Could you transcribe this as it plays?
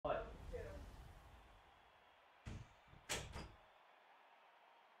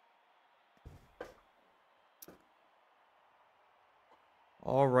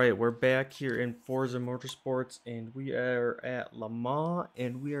Alright, we're back here in Forza Motorsports and we are at Le Mans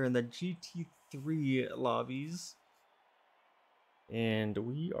and we are in the GT3 lobbies. And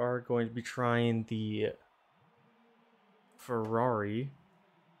we are going to be trying the Ferrari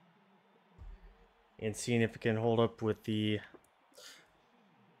and seeing if it can hold up with the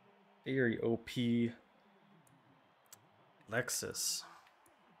very OP Lexus.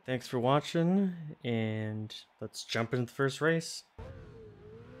 Thanks for watching and let's jump into the first race.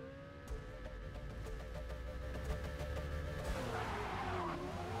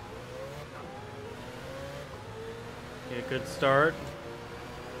 Okay, good start.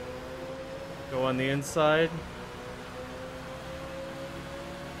 Go on the inside.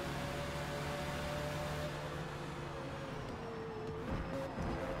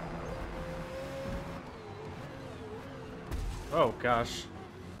 Oh gosh.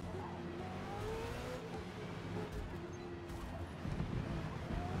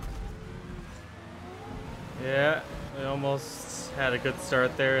 Yeah, we almost had a good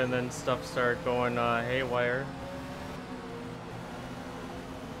start there and then stuff started going haywire.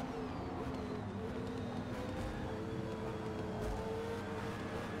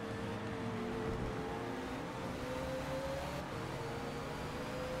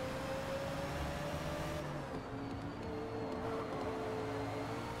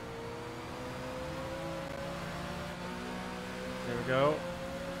 There we go.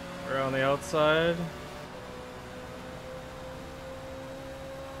 We're on the outside.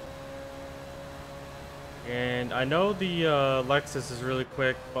 And I know the Lexus is really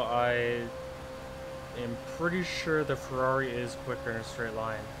quick, but I am pretty sure the Ferrari is quicker in a straight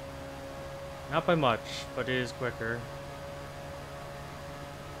line. Not by much, but it is quicker.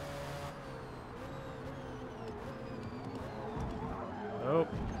 Oh.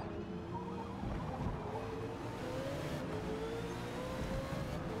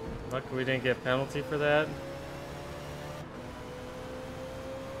 Lucky we didn't get a penalty for that.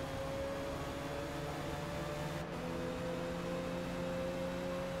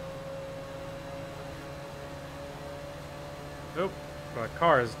 Nope. My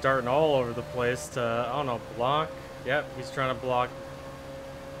car is darting all over the place to, I don't know, block. Yep, he's trying to block.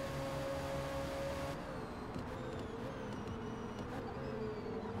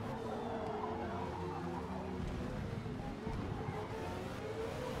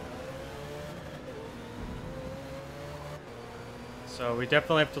 So we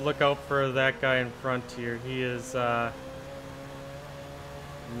definitely have to look out for that guy in front here. He is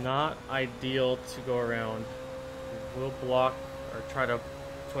not ideal to go around. He will block or try to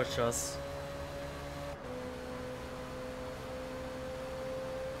push us.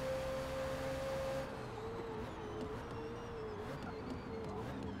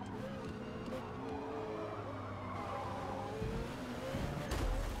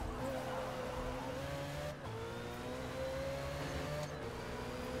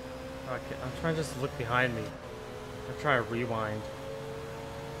 Okay, I'm trying to just look behind me. I'm trying to rewind.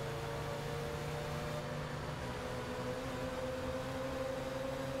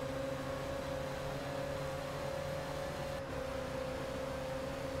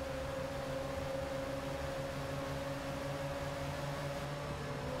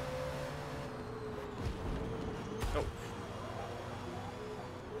 Oh.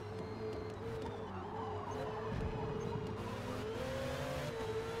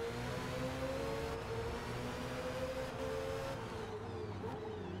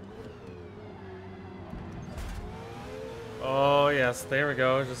 Oh yes, there we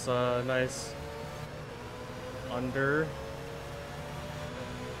go. Just a nice under.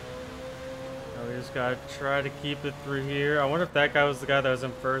 Now we just gotta try to keep it through here. I wonder if that guy was the guy that was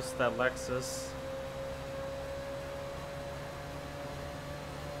in first, that Lexus.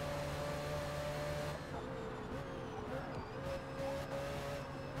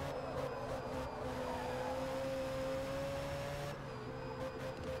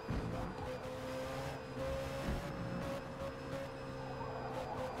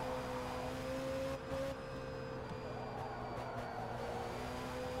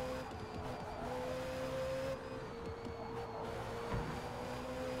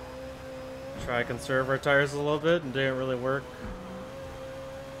 Try to conserve our tires a little bit and didn't really work.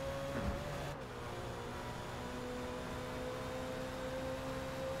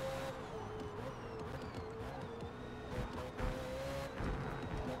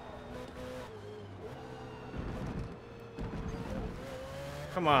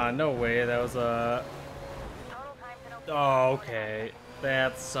 Come on, no way, that was a... Oh, okay.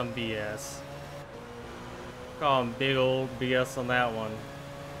 That's some BS. Call him big old BS on that one.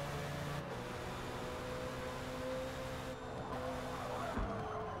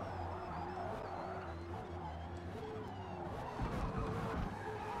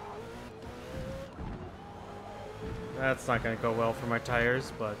 That's not going to go well for my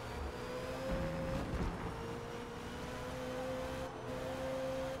tires, but...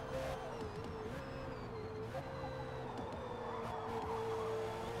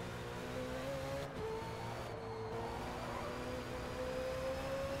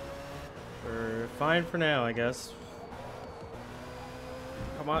 we're fine for now, I guess.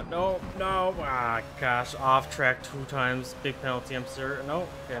 Come on, no, no, ah, gosh, off track 2 times, big penalty, I'm sure. No,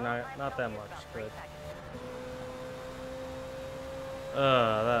 okay, not that much, good.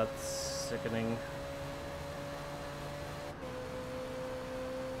 That's sickening.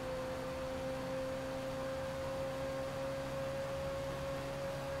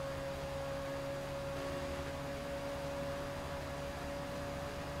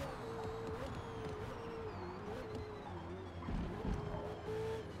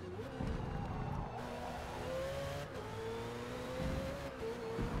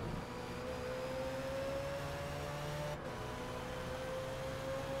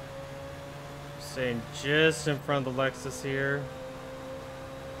 Staying just in front of the Lexus here.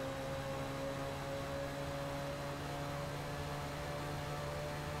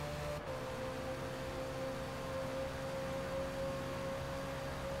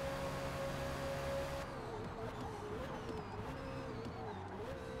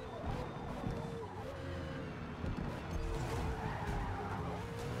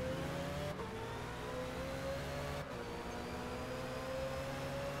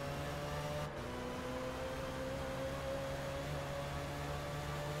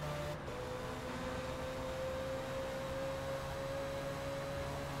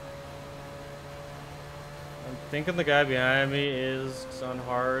 I'm thinking the guy behind me is on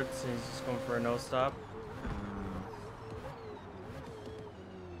hard, so he's just going for a no stop.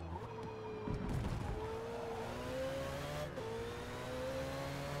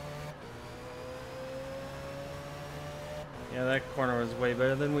 Yeah, that corner was way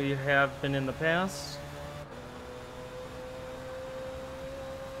better than we have been in the past.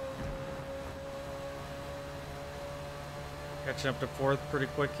 Catching up to 4th pretty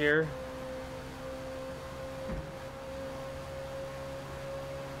quick here.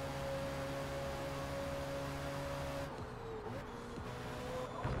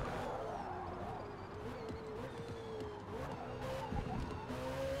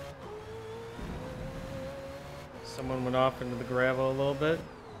 Someone went off into the gravel a little bit.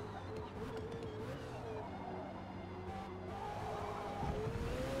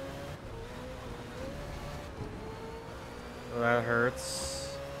 Oh, that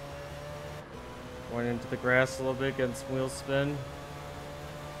hurts. Going into the grass a little bit, getting some wheel spin.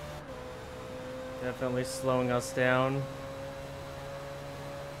 Definitely slowing us down.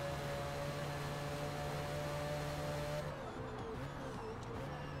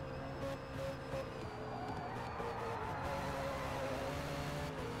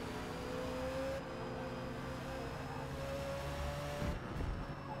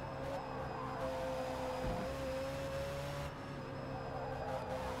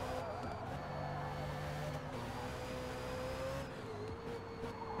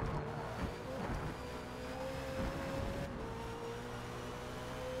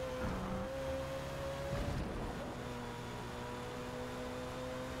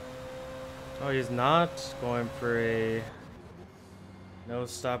 Oh, he's not going for a no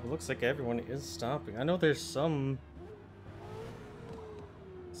stop. It looks like everyone is stopping. I know there's some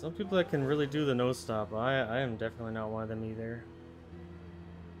people that can really do the no stop. I am definitely not one of them either.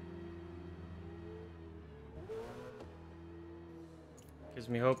 Gives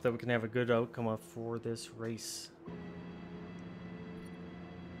me hope that we can have a good outcome for this race.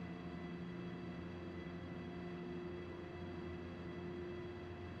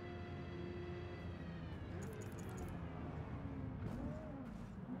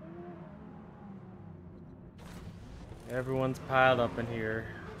 Everyone's piled up in here.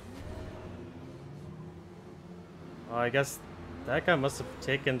 Well, I guess that guy must have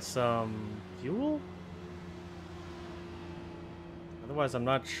taken some fuel? Otherwise, I'm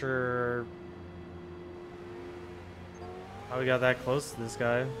not sure how we got that close to this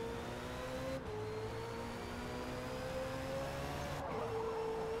guy.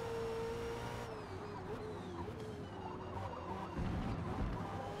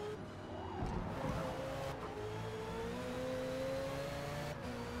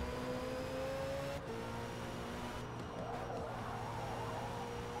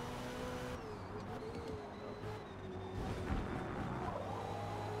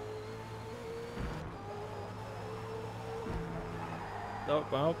 Oh,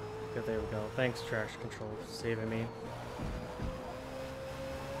 well, good, there we go. Thanks, Trash Control, for saving me.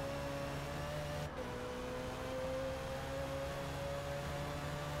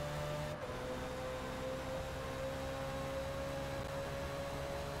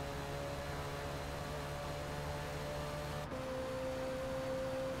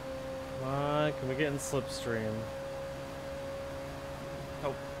 on, can we get in slipstream?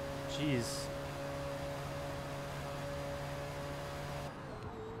 Oh, jeez.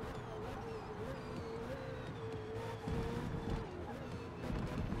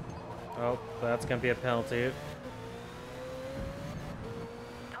 Oh, that's gonna be a penalty.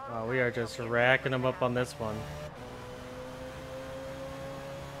 Wow, we are just racking them up on this one.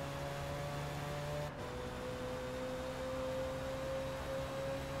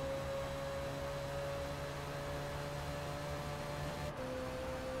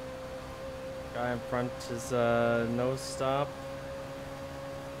 Guy in front is no stop.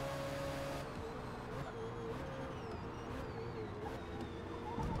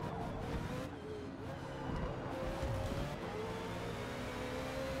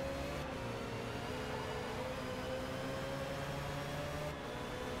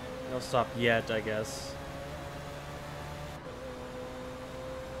 No stop yet, I guess.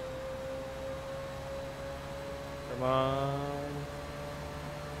 Come on.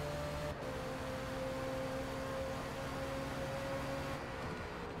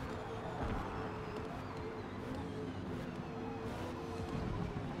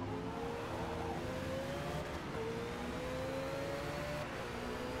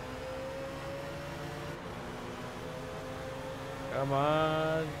 Come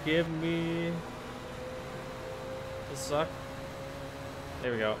on, give me the suck.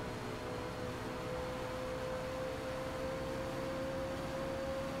 There we go.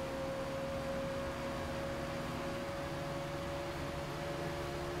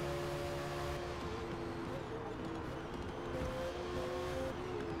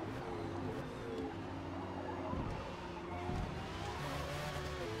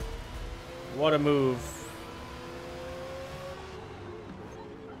 What a move.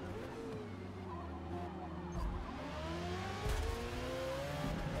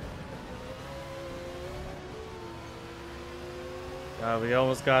 We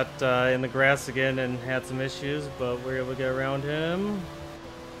almost got in the grass again and had some issues, but we were able to get around him.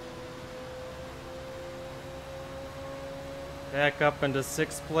 Back up into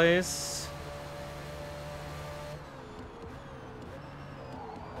 6th place.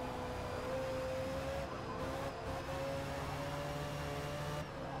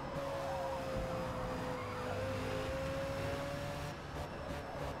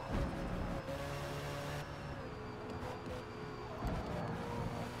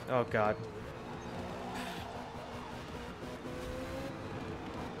 Oh god.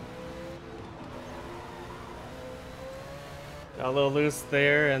 Got a little loose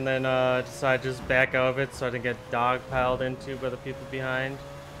there and then decided to just back out of it so I didn't get dog piled into by the people behind.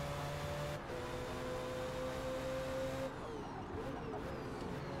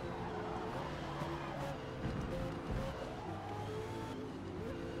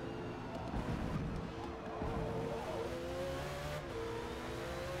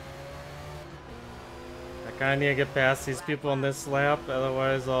 I kinda need to get past these people on this lap,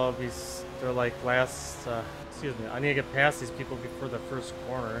 otherwise I'll be, they're like last, excuse me, I need to get past these people before the first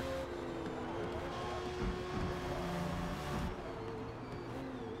corner.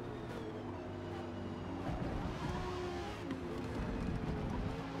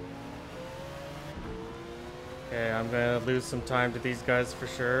 Okay, I'm gonna lose some time to these guys for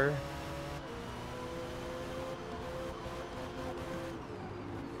sure.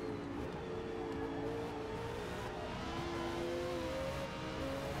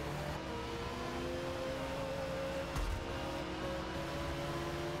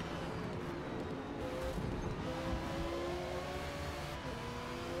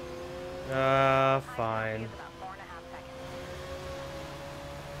 Fine.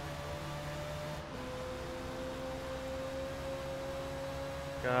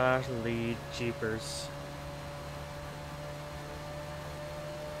 Golly jeepers.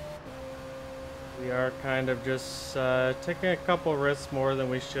 We are kind of just taking a couple risks more than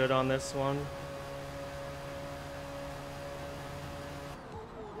we should on this one.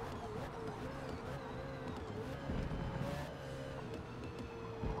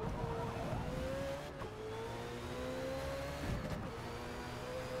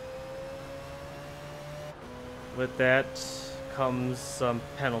 With that comes some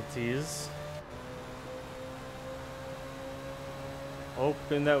penalties.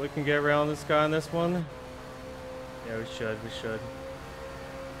 Hoping that we can get around this guy on this one. Yeah, we should.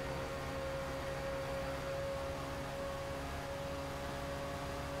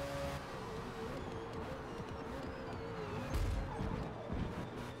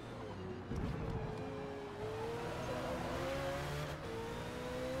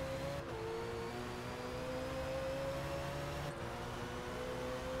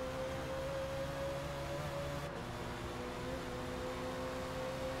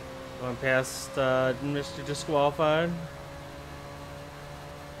 Going past Mr. Disqualified.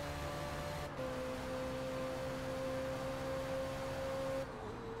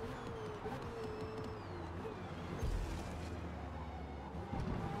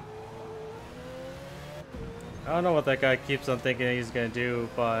 I don't know what that guy keeps on thinking he's gonna do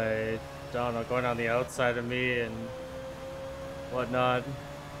by, I don't know, going on the outside of me and whatnot.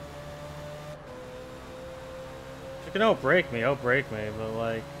 If you can outbrake me, but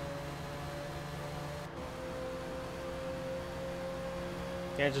like,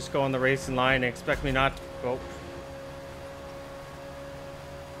 can't just go on the racing line and expect me not to go,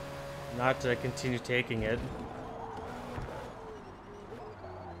 not to continue taking it.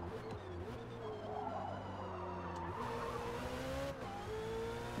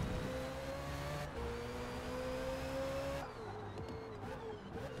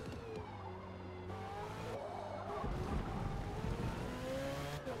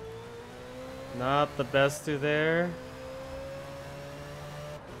 Not the best through there.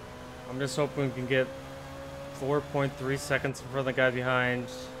 I'm just hoping we can get 4.3 seconds in front of the guy behind.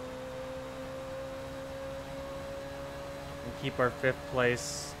 And keep our 5th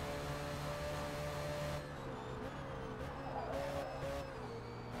place.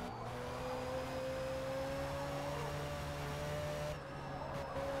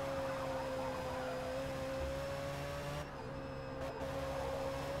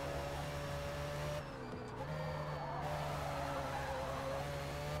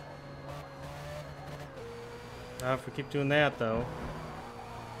 If we keep doing that, though.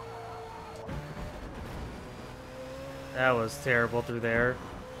 That was terrible through there.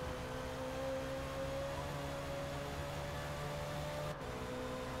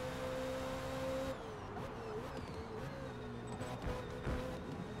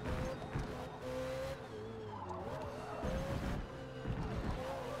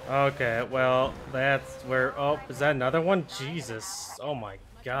 Okay, well, that's where... Oh, is that another one? Jesus. Oh my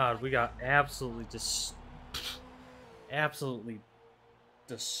god, we got absolutely absolutely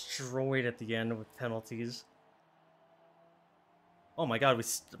destroyed at the end with penalties. Oh my god,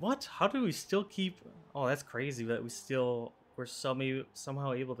 what? How do we still keep... Oh, that's crazy that we're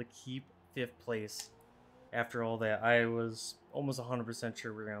somehow able to keep 5th place after all that. I was almost 100%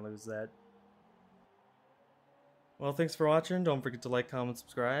 sure we were gonna lose that. Well, thanks for watching. Don't forget to like, comment,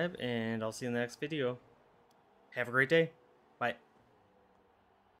 subscribe, and I'll see you in the next video. Have a great day. Bye.